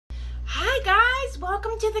Hi guys,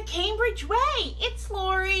 welcome to the Cambridge Way. It's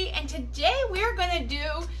Lori, and today we're going to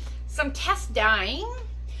do some test dyeing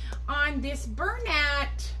on this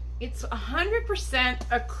Bernat. It's 100%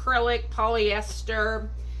 acrylic polyester.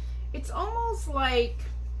 It's almost like,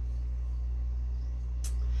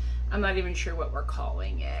 I'm not even sure what we're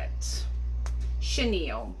calling it,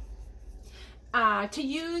 chenille. To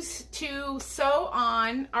use to sew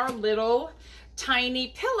on our little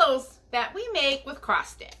tiny pillows that we make with cross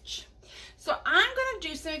stitch. So I'm going to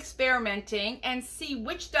do some experimenting and see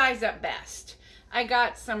which dyes up best. I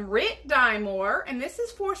got some Rit Dye-More, and this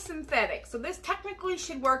is for synthetic, so this technically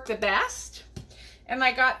should work the best. And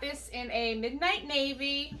I got this in a midnight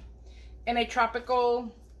navy and a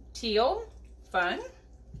tropical teal, fun.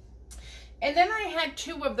 And then I had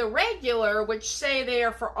two of the regular, which say they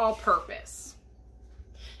are for all purpose.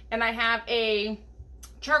 And I have a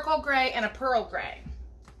charcoal gray and a pearl gray.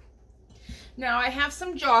 Now I have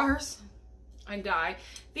some jars and dye.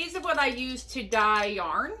 These are what I use to dye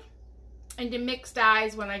yarn and to mix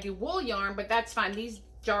dyes when I do wool yarn, but that's fine. These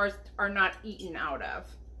jars are not eaten out of.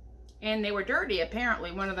 And they were dirty,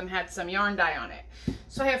 apparently. One of them had some yarn dye on it.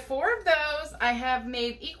 So I have 4 of those. I have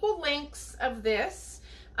made equal lengths of this.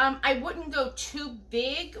 I wouldn't go too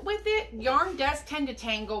big with it. Yarn does tend to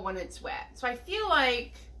tangle when it's wet. So I feel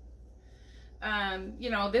like,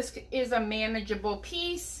 you know, this is a manageable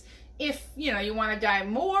piece. If, you know, you want to dye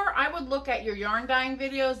more, I would look at your yarn dyeing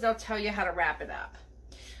videos. They'll tell you how to wrap it up.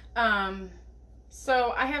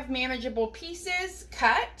 So I have manageable pieces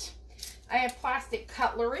cut. I have plastic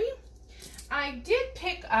cutlery. I did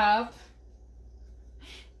pick up,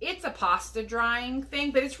 it's a pasta drying thing,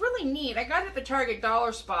 but it's really neat. I got it at the Target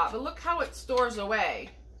dollar spot, but look how it stores away.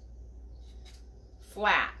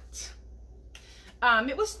 Flat.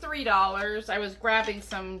 It was $3. I was grabbing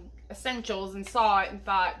some essentials and saw it and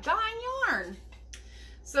thought, dyeing yarn.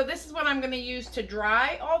 So this is what I'm going to use to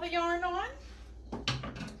dry all the yarn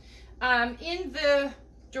on. In the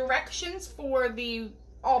directions for the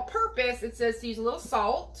all-purpose, it says to use a little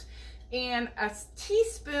salt and a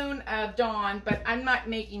teaspoon of Dawn, but I'm not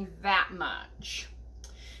making that much.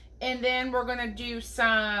 And then we're going to do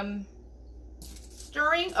some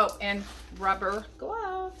stirring. Oh, and rubber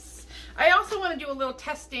gloves. I also want to do a little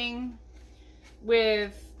testing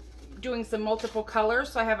with doing some multiple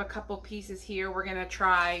colors. So I have a couple pieces here. We're going to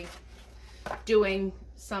try doing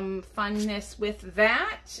some funness with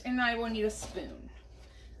that. And I will need a spoon.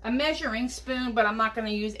 A measuring spoon, but I'm not going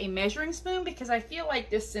to use a measuring spoon because I feel like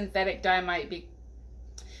this synthetic dye might be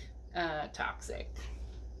toxic.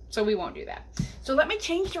 So we won't do that. So let me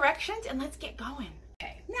change directions and let's get going.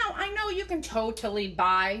 Okay. Now I know you can totally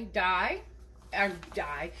buy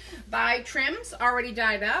buy trims already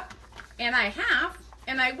dyed up, and I have,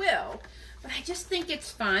 and I will, but I just think it's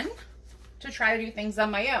fun to try to do things on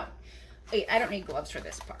my own. Wait, I don't need gloves for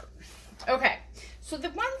this part. Okay, so the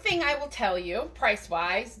one thing I will tell you,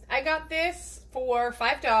 price-wise, I got this for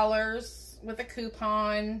 $5 with a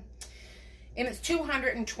coupon, and it's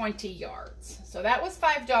 220 yards. So that was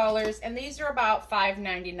 $5, and these are about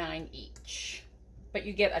 $5.99 each, but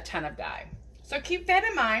you get a ton of dye. So keep that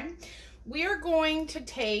in mind. We are going to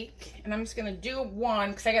take, and I'm just going to do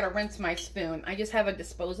one because I got to rinse my spoon. I just have a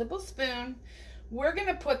disposable spoon. We're going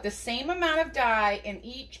to put the same amount of dye in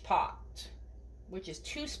each pot, which is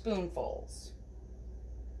 2 spoonfuls.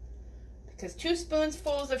 Because 2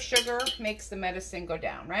 spoonfuls of sugar makes the medicine go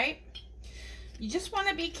down, right? You just want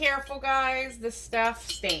to be careful, guys. This stuff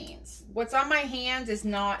stains. What's on my hands is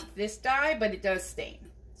not this dye, but it does stain.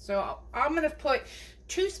 So I'm going to put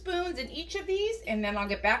 2 spoons in each of these, and then I'll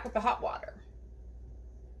get back with the hot water.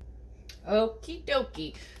 Okie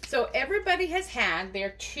dokie. So everybody has had their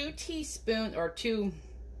 2 teaspoons or 2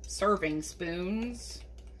 serving spoons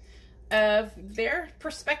of their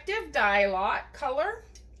Perspective dye lot color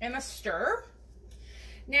and a stir.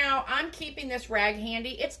 Now I'm keeping this rag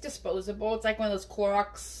handy. It's disposable. It's like one of those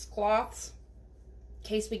cloths in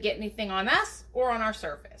case we get anything on us or on our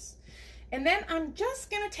surface. And then I'm just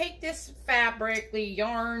going to take this fabric, the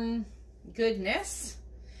yarn goodness,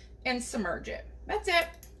 and submerge it. That's it.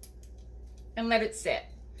 And let it sit.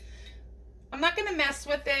 I'm not going to mess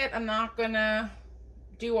with it. I'm not going to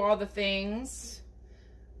do all the things.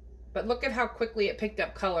 But look at how quickly it picked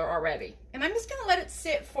up color already. And I'm just going to let it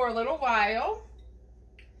sit for a little while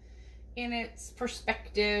in its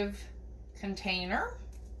Perspective container.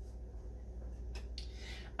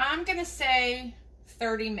 I'm going to say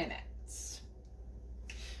 30 minutes.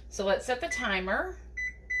 So let's set the timer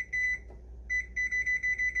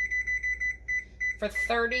for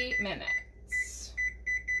 30 minutes.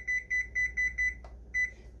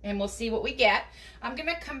 and we'll see what we get. I'm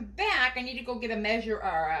gonna come back. I need to go get a measure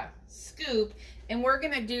or a scoop, and we're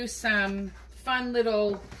gonna do some fun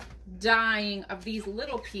little dyeing of these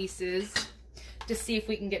little pieces to see if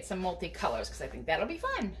we can get some multicolors, because I think that'll be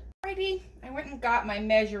fun. Alrighty, I went and got my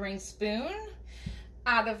measuring spoon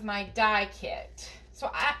out of my dye kit. So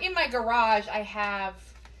in my garage I have,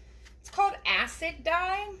 it's called acid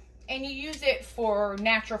dye, and you use it for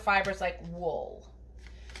natural fibers like wool,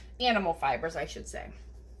 animal fibers I should say.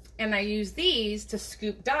 And I use these to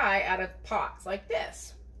scoop dye out of pots like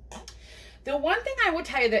this. The one thing I will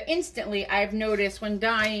tell you that instantly I've noticed when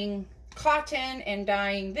dyeing cotton and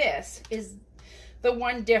dyeing this is, the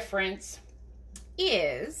one difference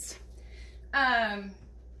is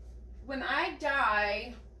when I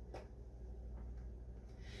dye,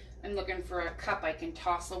 I'm looking for a cup I can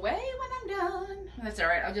toss away when I'm done. That's all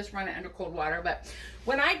right, I'll just run it under cold water. But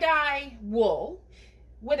when I dye wool,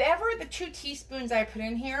 whatever the 2 teaspoons I put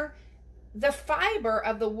in here, the fiber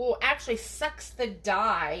of the wool actually sucks the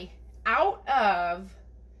dye out of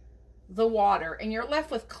the water, and you're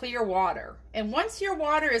left with clear water. And once your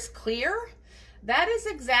water is clear, that is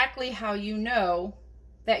exactly how you know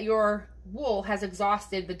that your wool has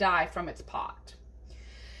exhausted the dye from its pot.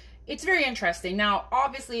 It's very interesting. Now,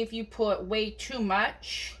 obviously, if you put way too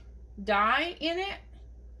much dye in it,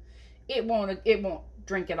 it won't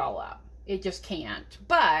drink it all up. It just can't.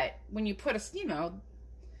 But when you put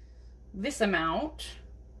this amount,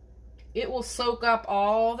 it will soak up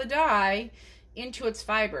all the dye into its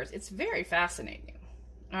fibers. It's very fascinating.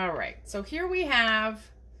 All right, so here we have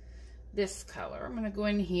this color. I'm gonna go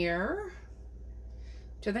in here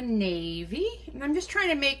to the navy, and I'm just trying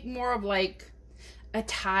to make more of like a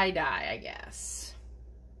tie-dye, I guess,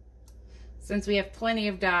 since we have plenty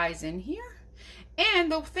of dyes in here.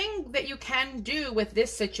 And the thing that you can do with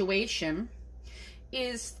this situation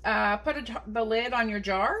is put the lid on your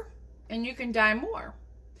jar, and you can dye more.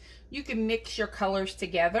 You can mix your colors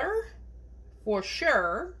together for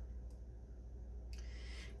sure,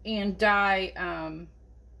 and dye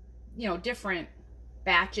different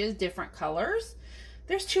batches, different colors.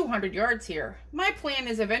 There's 200 yards here. My plan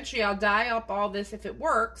is eventually I'll dye up all this if it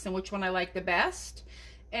works and which one I like the best,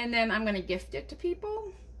 and then I'm going to gift it to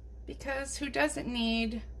people, because who doesn't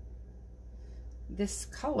need this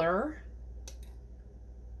color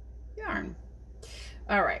yarn?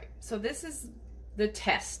 All right, so this is the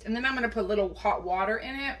test, and then I'm going to put a little hot water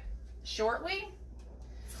in it shortly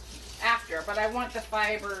after, but I want the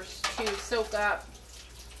fibers to soak up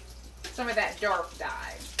some of that dark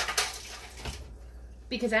dye,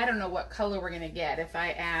 because I don't know what color we're going to get if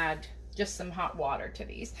I add just some hot water to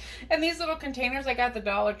these. And these little containers I got at the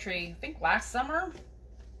Dollar Tree, I think last summer.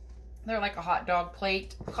 They're like a hot dog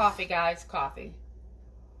plate. Coffee, guys, coffee.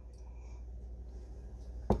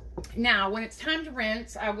 Now, when it's time to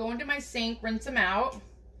rinse, I'll go into my sink, rinse them out.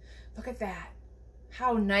 Look at that.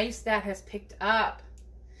 How nice that has picked up.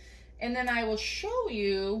 And then I will show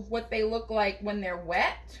you what they look like when they're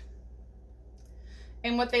wet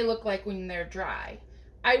and what they look like when they're dry.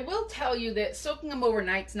 I will tell you that soaking them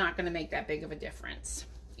overnight is not going to make that big of a difference.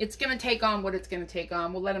 It's going to take on what it's going to take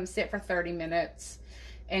on. We'll let them sit for 30 minutes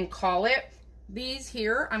and call it. These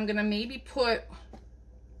here, I'm going to maybe put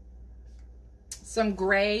some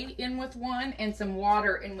gray in with one and some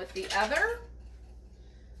water in with the other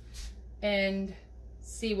and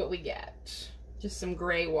see what we get. Just some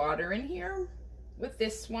gray water in here with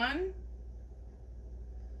this one.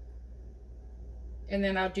 And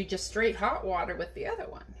then I'll do just straight hot water with the other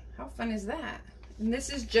one. How fun is that? And this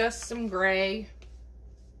is just some gray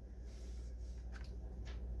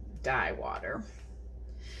dye water.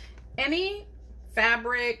 Any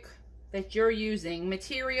fabric that you're using,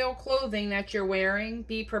 material, clothing that you're wearing,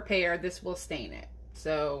 be prepared. This will stain it.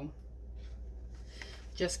 So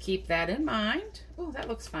just keep that in mind. Oh, that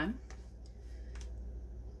looks fun.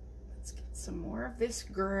 Let's get some more of this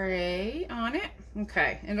gray on it.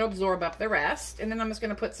 Okay, and it'll absorb up the rest. And then I'm just going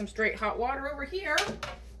to put some straight hot water over here.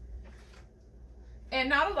 And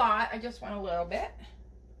not a lot, I just want a little bit.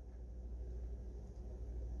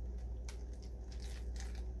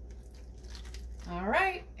 All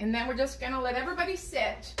right, and then we're just going to let everybody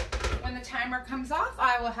sit. When the timer comes off,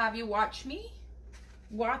 I will have you watch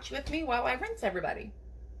with me while I rinse everybody.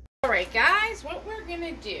 All right, guys, what we're going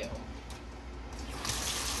to do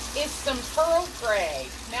is some pearl gray.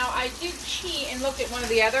 Now, I did cheat and look at one of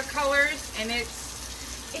the other colors, and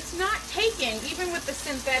it's not taken, even with the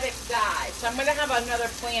synthetic dye. So I'm going to have another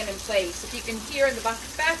plan in place. If you can hear in the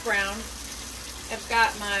background, I've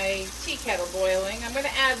got my tea kettle boiling. I'm going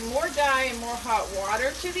to add more dye and more hot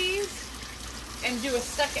water to these and do a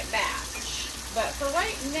second batch. But for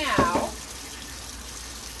right now,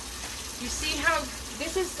 You see how,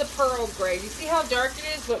 this is the pearl gray. You see how dark it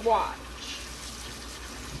is? But watch.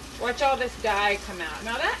 Watch all this dye come out.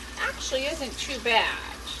 Now that actually isn't too bad.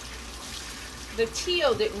 The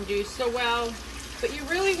teal didn't do so well, but you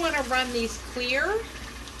really want to run these clear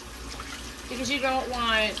because you don't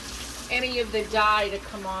want any of the dye to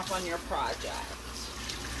come off on your project.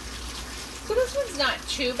 So this one's not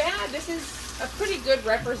too bad. This is a pretty good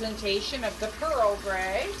representation of the pearl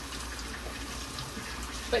gray.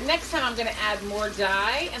 But next time I'm going to add more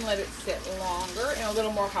dye and let it sit longer and a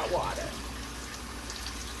little more hot water.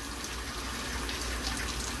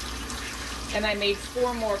 And I made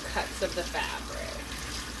 4 more cuts of the fabric.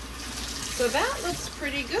 So that looks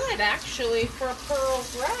pretty good actually for a pearl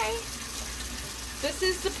gray. This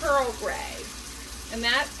is the pearl gray. And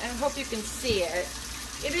that, I hope you can see it.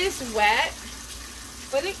 It is wet,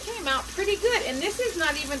 but it came out pretty good. And this is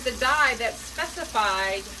not even the dye that's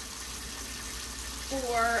specified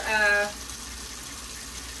for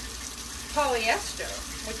polyester,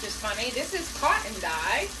 which is funny. This is cotton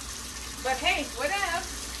dye, but hey, whatever.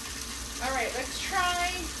 All right, let's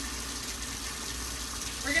try,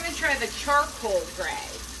 we're gonna try the charcoal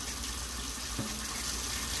gray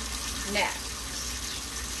next.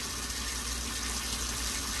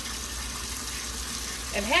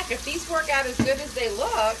 And heck, if these work out as good as they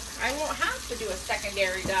look, I won't have to do a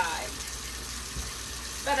secondary dye.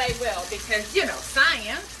 But I will, because, you know,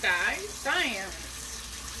 science, guys, science.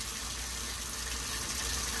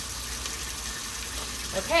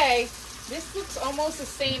 Okay, this looks almost the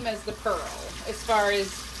same as the pearl, as far as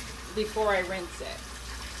before I rinse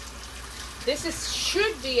it. This is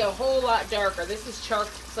should be a whole lot darker. This is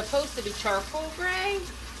supposed to be charcoal gray.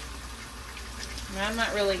 I'm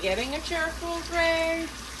not really getting a charcoal gray.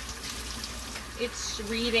 It's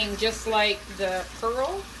reading just like the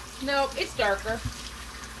pearl. Nope, it's darker.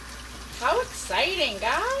 How exciting,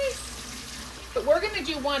 guys. But we're going to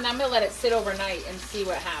do one. I'm going to let it sit overnight and see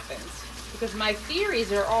what happens. Because my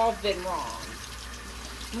theories are all been wrong.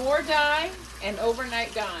 More dye and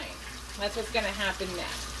overnight dyeing. That's what's going to happen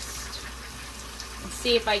next. And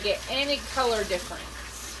see if I get any color difference.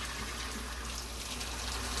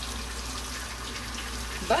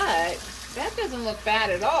 But that doesn't look bad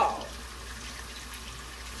at all.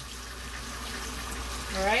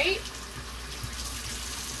 All right.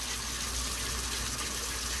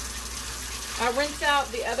 I'll rinse out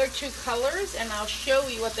the other 2 colors and I'll show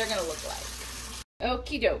you what they're going to look like.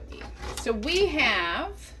 Okie dokie. So we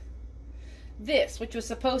have this, which was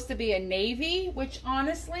supposed to be a navy, which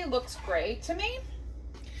honestly looks gray to me.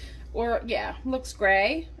 Or, yeah, looks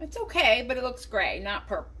gray. It's okay, but it looks gray, not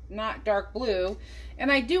purple, not dark blue.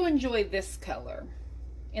 And I do enjoy this color.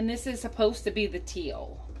 And this is supposed to be the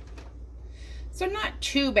teal. So not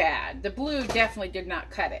too bad. The blue definitely did not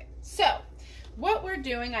cut it. So what we're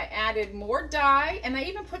doing, I added more dye, and I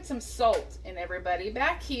even put some salt in everybody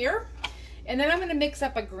back here. And then I'm going to mix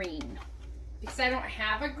up a green because I don't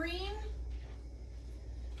have a green.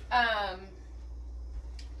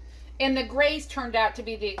 And the grays turned out to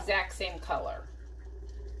be the exact same color.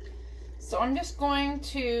 So I'm just going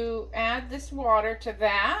to add this water to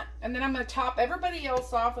that, and then I'm going to top everybody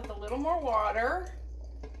else off with a little more water.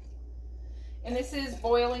 And this is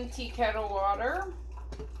boiling tea kettle water.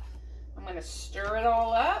 I'm going to stir it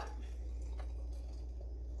all up.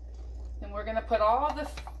 And we're going to put all the,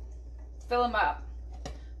 fill them up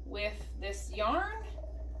with this yarn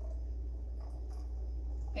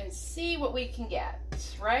and see what we can get,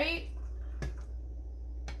 right?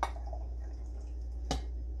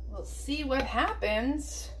 We'll see what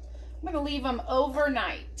happens. I'm going to leave them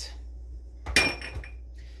overnight.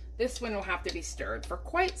 This one will have to be stirred for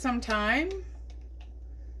quite some time.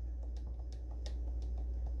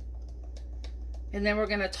 And then we're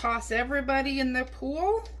going to toss everybody in the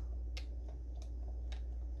pool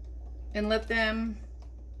and let them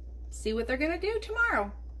see what they're going to do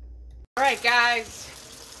tomorrow. All right, guys.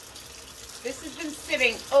 This has been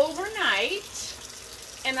sitting overnight,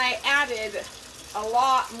 and I added a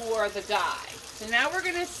lot more of the dye. So now we're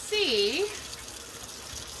going to see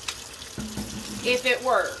if it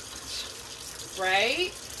worked,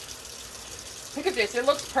 right? Look at this. It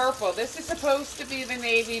looks purple. This is supposed to be the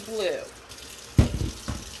navy blue.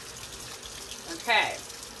 Okay.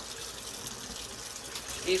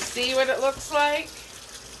 You see what it looks like?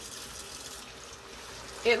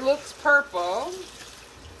 It looks purple.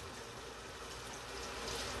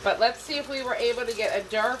 But let's see if we were able to get a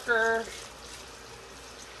darker.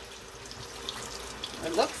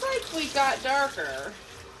 It looks like we got darker.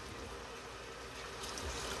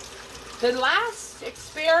 The last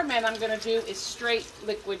experiment I'm going to do is straight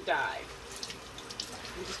liquid dye.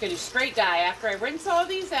 I'm just going to do straight dye. After I rinse all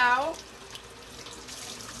these out,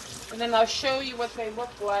 And then I'll show you what they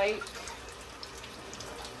look like.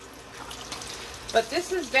 But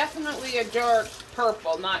this is definitely a dark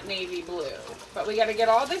purple, not navy blue. But we got to get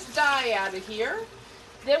all this dye out of here.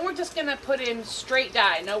 Then we're just going to put in straight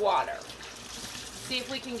dye, no water. See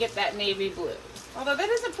if we can get that navy blue. Although that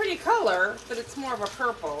is a pretty color, but it's more of a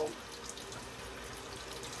purple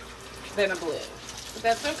than a blue. But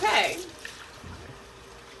that's okay.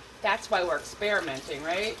 That's why we're experimenting,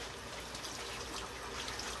 right?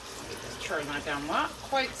 Just turn that down, not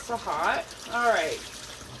quite so hot. All right.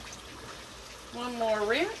 One more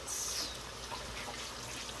rinse.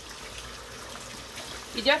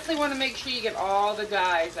 You definitely want to make sure you get all the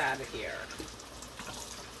dyes out of here.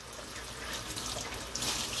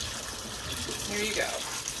 Here you go.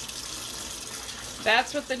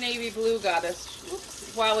 That's what the navy blue got us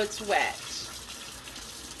while it's wet.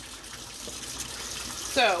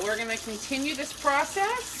 So we're going to continue this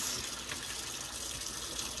process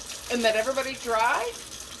and let everybody dry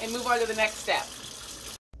and move on to the next step.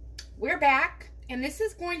 We're back, and this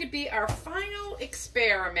is going to be our final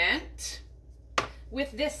experiment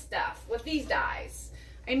with this stuff, with these dyes.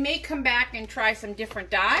 I may come back and try some different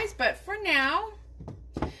dyes, but for now,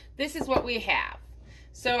 this is what we have.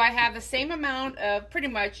 So I have the same amount of pretty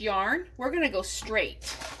much yarn. We're going to go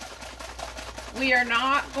straight. We are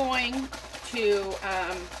not going to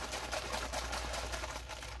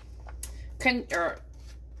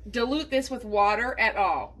dilute this with water at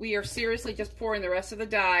all. We are seriously just pouring the rest of the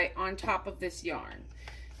dye on top of this yarn.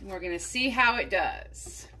 And we're going to see how it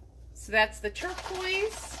does. So that's the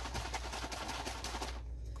turquoise.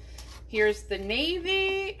 Here's the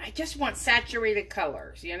navy. I just want saturated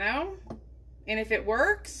colors, you know? And if it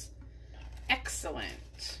works,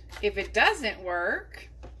 excellent. If it doesn't work,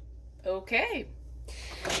 okay.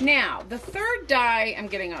 Now, the third dye, I'm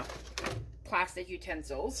getting off plastic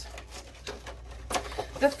utensils.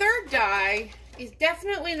 The third dye is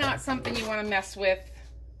definitely not something you want to mess with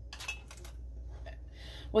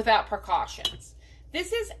without precautions.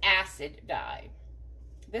 This is acid dye.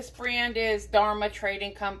 This brand is Dharma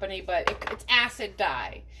Trading Company, but it's acid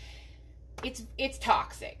dye. It's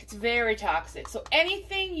toxic. It's very toxic. So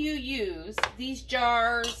anything you use, these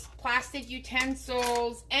jars, plastic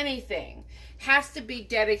utensils, anything, has to be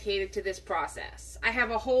dedicated to this process. I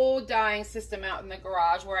have a whole dyeing system out in the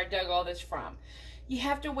garage where I dug all this from. You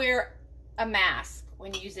have to wear a mask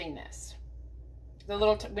when using this. The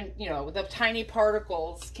little, you know, the tiny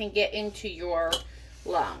particles can get into your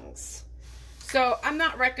lungs. So I'm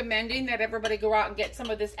not recommending that everybody go out and get some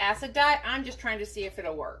of this acid dye. I'm just trying to see if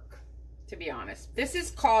it'll work, to be honest. This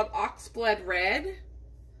is called Oxblood Red,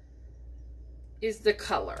 is the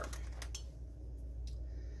color.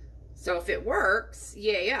 So if it works,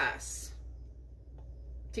 yay us,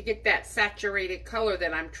 to get that saturated color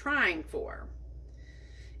that I'm trying for.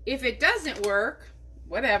 If it doesn't work,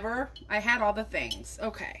 whatever, I had all the things.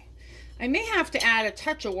 Okay, I may have to add a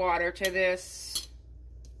touch of water to this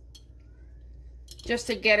just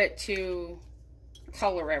to get it to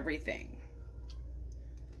color everything.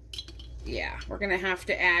 Yeah, we're gonna have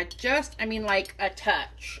to add just, I mean, like a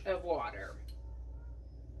touch of water.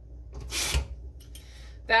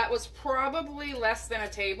 That was probably less than a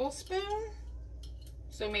tablespoon,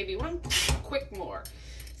 so maybe one quick more.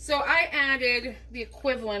 So I added the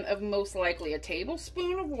equivalent of most likely a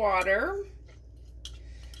tablespoon of water,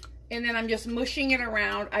 and then I'm just mushing it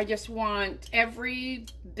around. I just want every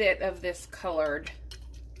bit of this colored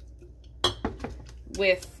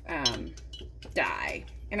with dye.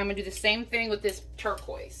 And I'm gonna do the same thing with this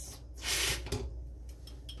turquoise.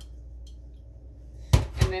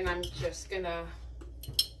 And then I'm just gonna,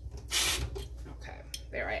 okay,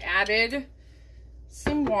 there, I added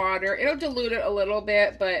some water. It'll dilute it a little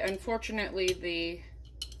bit, but unfortunately the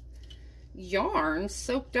yarn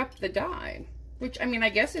soaked up the dye, which, I mean, I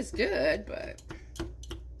guess is good, but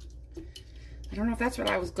I don't know if that's what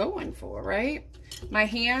I was going for, right? My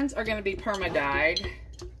hands are gonna be perma-dyed.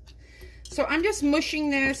 So I'm just mushing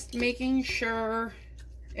this, making sure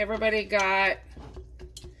everybody got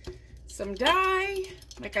some dye.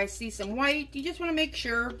 Like I see some white. You just want to make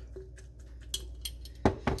sure.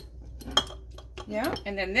 Yeah,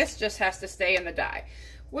 and then this just has to stay in the dye.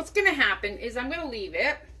 What's going to happen is I'm going to leave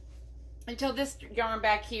it until this yarn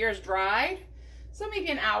back here is dried. So maybe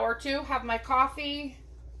an hour or two, have my coffee.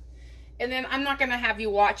 And then I'm not going to have you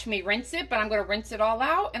watch me rinse it, but I'm going to rinse it all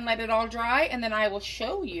out and let it all dry. And then I will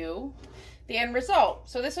show you the end result.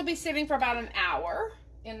 So this will be sitting for about an hour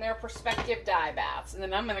in their respective dye baths. And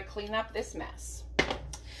then I'm going to clean up this mess.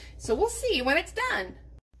 So we'll see when it's done.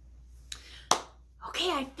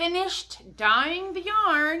 Okay, I finished dyeing the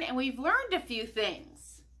yarn and we've learned a few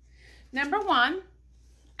things. Number one,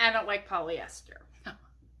 I don't like polyester.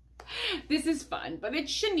 This is fun, but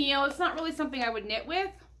it's chenille. It's not really something I would knit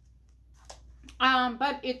with,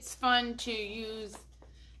 but it's fun to use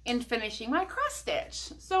in finishing my cross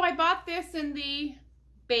stitch. So I bought this in the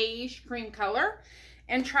beige cream color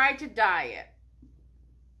and tried to dye it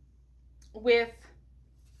with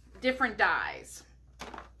different dyes.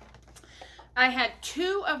 I had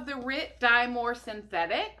 2 of the Rit Dye More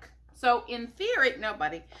Synthetic. So in theory,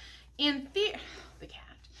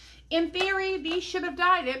 in theory, these should have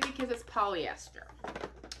dyed it because it's polyester.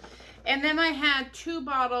 And then I had 2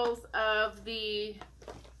 bottles of the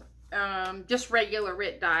just regular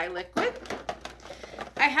Rit dye liquid.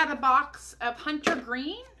 I had a box of Hunter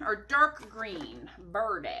Green or Dark Green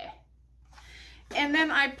Verde. And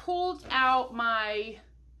then I pulled out my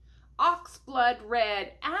Oxblood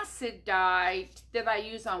Red acid dye that I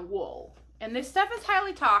use on wool. And this stuff is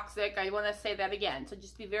highly toxic. I want to say that again. So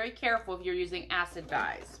just be very careful if you're using acid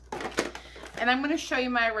dyes. And I'm going to show you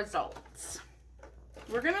my results.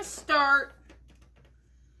 We're going to start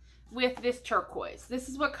with this turquoise. This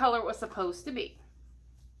is what color it was supposed to be.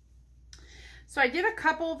 So I did a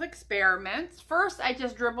couple of experiments. First, I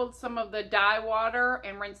just dribbled some of the dye water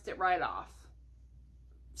and rinsed it right off.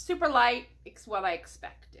 Super light. It's what I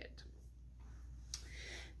expected.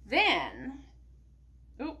 Then,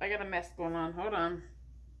 oh, I got a mess going on. Hold on.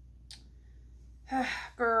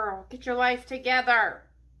 Girl, get your life together.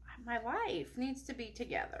 My life needs to be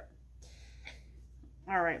together.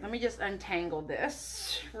 All right, let me just untangle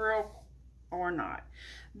this or not.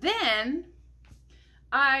 Then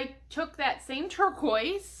I took that same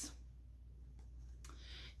turquoise,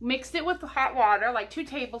 mixed it with hot water, like 2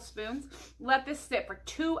 tablespoons, let this sit for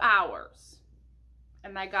 2 hours.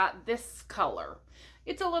 And I got this color.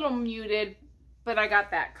 It's a little muted, but I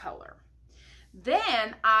got that color.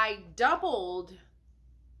 Then I doubled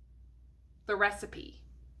the recipe.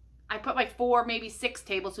 I put like 4, maybe 6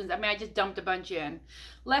 tablespoons. I mean, I just dumped a bunch in.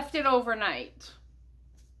 Left it overnight.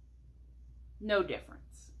 No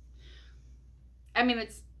difference. I mean,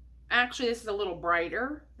 it's actually, this is a little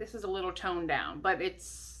brighter. This is a little toned down, but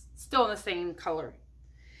it's still in the same color.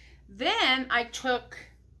 Then I took,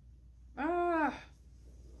 I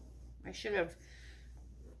should have,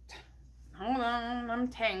 hold on, I'm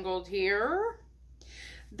tangled here.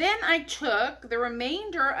 Then I took the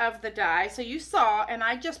remainder of the dye, so you saw, and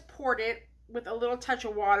I just poured it with a little touch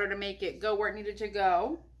of water to make it go where it needed to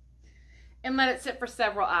go, and let it sit for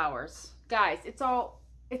several hours. Guys, it's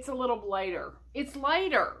a little lighter. It's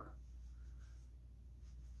lighter.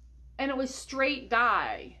 And it was straight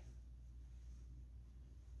dye.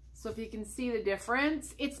 So if you can see the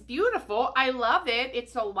difference, it's beautiful. I love it.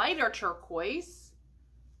 It's a lighter turquoise.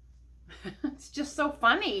 It's just so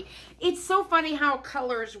funny. It's so funny how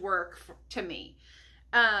colors work to me.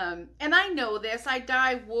 And I know this. I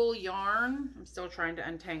dye wool yarn. I'm still trying to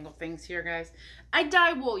untangle things here, guys. I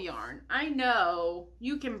dye wool yarn. I know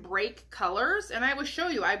you can break colors, and I will show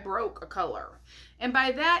you I broke a color. And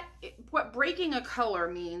by that, what breaking a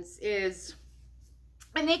color means is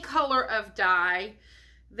any color of dye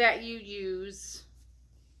that you use,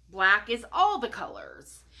 black is all the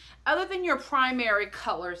colors. Other than your primary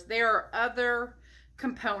colors, there are other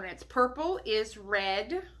components. Purple is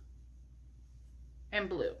red and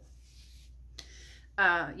blue.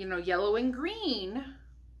 You know, yellow and green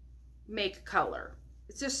make color.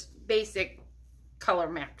 It's just basic color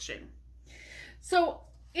matching. So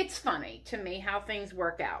it's funny to me how things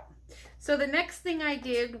work out. So the next thing I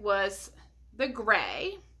did was the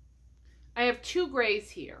gray. I have 2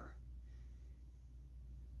 grays here.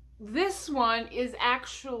 This one is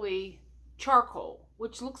actually charcoal,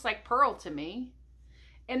 which looks like pearl to me.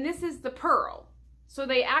 And this is the pearl. So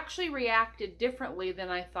they actually reacted differently than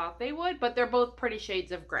I thought they would, but they're both pretty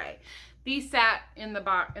shades of gray. These sat in the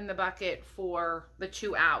bucket for the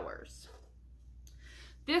 2 hours.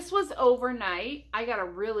 This was overnight. I got a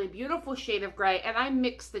really beautiful shade of gray, and I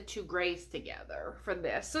mixed the 2 grays together for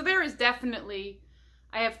this. So there is definitely,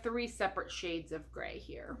 I have 3 separate shades of gray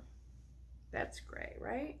here. That's gray,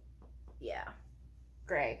 right? Yeah,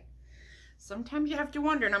 gray. Sometimes you have to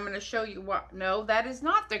wonder, and I'm going to show you what. No, that is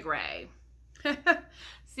not the gray.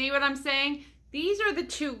 See what I'm saying? These are the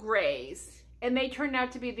 2 grays, and they turned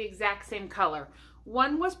out to be the exact same color.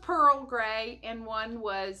 One was pearl gray, and one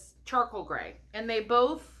was charcoal gray. And they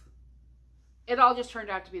both, it all just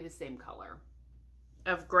turned out to be the same color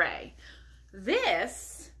of gray.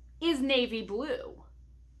 This is navy blue.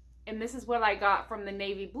 And this is what I got from the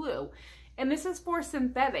navy blue. And this is for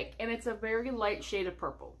synthetic, and it's a very light shade of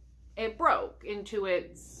purple. It broke into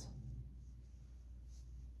its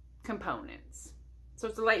components. So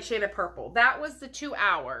it's a light shade of purple. That was the 2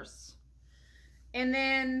 hours. And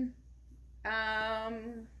then,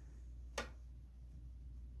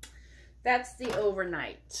 that's the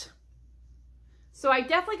overnight. So I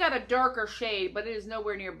definitely got a darker shade, but it is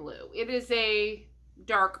nowhere near blue. It is a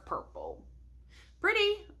dark purple.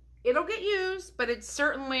 Pretty. It'll get used, but it's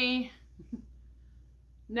certainly,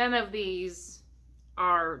 none of these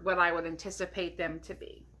are what I would anticipate them to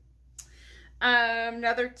be.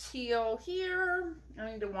 Another teal here.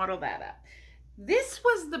 I need to waddle that up. This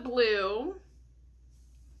was the blue.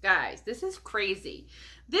 Guys, this is crazy.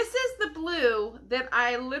 This is the blue that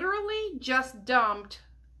I literally just dumped,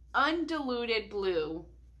 undiluted blue.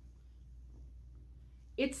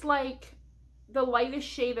 It's like the lightest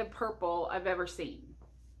shade of purple I've ever seen.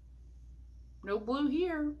 No blue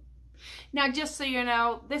here. Now, just so you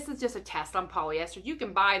know, this is just a test on polyester. You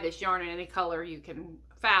can buy this yarn in any color you can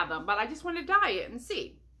fathom, but I just want to dye it and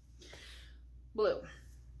see. Blue.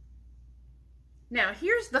 Now,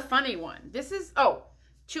 here's the funny one. This is, oh,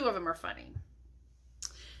 two of them are funny.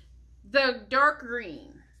 The dark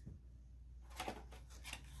green.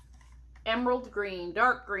 Emerald green,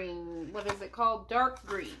 dark green. What is it called? Dark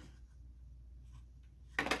green.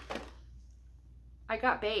 I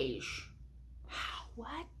got beige.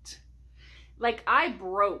 What? Like, I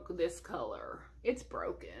broke this color. It's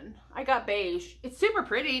broken. I got beige. It's super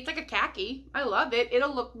pretty. It's like a khaki. I love it.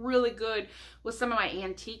 It'll look really good with some of my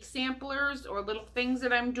antique samplers or little things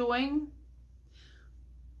that I'm doing.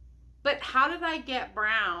 But how did I get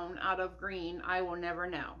brown out of green? I will never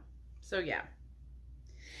know. So yeah.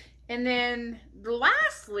 And then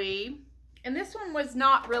lastly, and this one was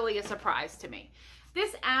not really a surprise to me.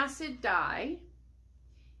 This acid dye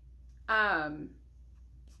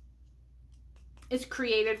is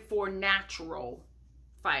created for natural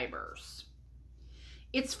fibers.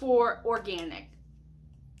 It's for organic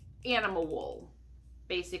animal wool,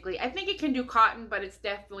 basically. I think it can do cotton, but it's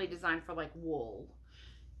definitely designed for like wool,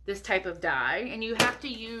 this type of dye. And you have to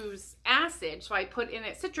use acid, so I put in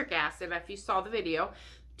it citric acid, if you saw the video,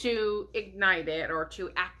 to ignite it or to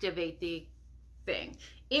activate the thing.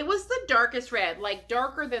 It was the darkest red, like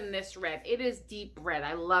darker than this red. It is deep red.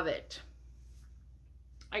 I love it.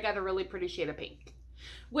 I got a really pretty shade of pink,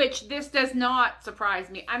 which this does not surprise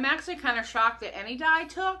me. I'm actually kind of shocked that any dye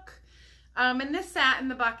took. And this sat in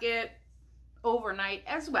the bucket overnight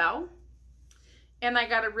as well. And I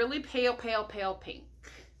got a really pale, pale, pale pink.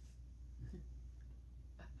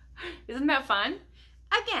 Isn't that fun?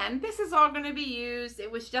 Again, this is all going to be used. It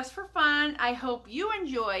was just for fun. I hope you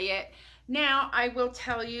enjoy it. Now, I will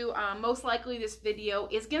tell you, most likely this video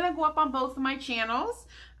is going to go up on both of my channels,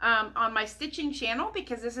 on my stitching channel,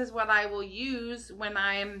 because this is what I will use when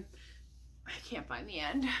I can't find the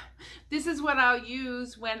end. This is what I'll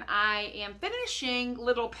use when I am finishing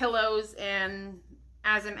little pillows and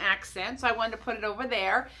as an accent. So I wanted to put it over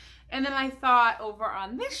there. And then I thought over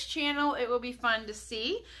on this channel, it will be fun to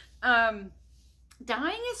see.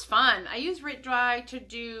 Dyeing is fun. I use Rit Dye to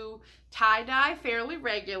do tie-dye fairly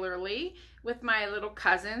regularly with my little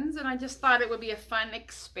cousins, and I just thought it would be a fun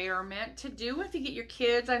experiment to do if you get your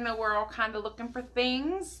kids. I know we're all kind of looking for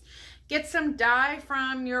things. Get some dye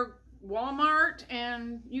from your Walmart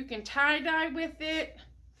and you can tie-dye with it.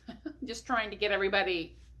 Just trying to get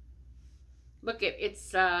everybody, look at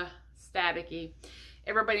it's staticky.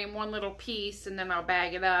 Everybody in one little piece, and then I'll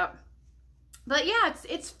bag it up. But yeah,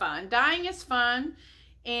 it's fun. Dyeing is fun,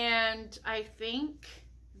 and I think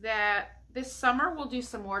that this summer we'll do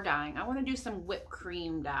some more dyeing. I want to do some whipped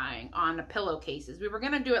cream dyeing on the pillowcases. We were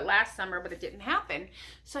going to do it last summer, but it didn't happen.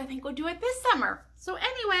 So I think we'll do it this summer. So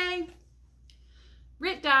anyway,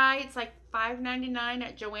 Rit Dye, it's like $5.99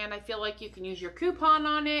 at Joann. I feel like you can use your coupon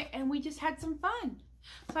on it, and we just had some fun.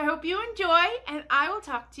 So I hope you enjoy, and I will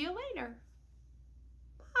talk to you later.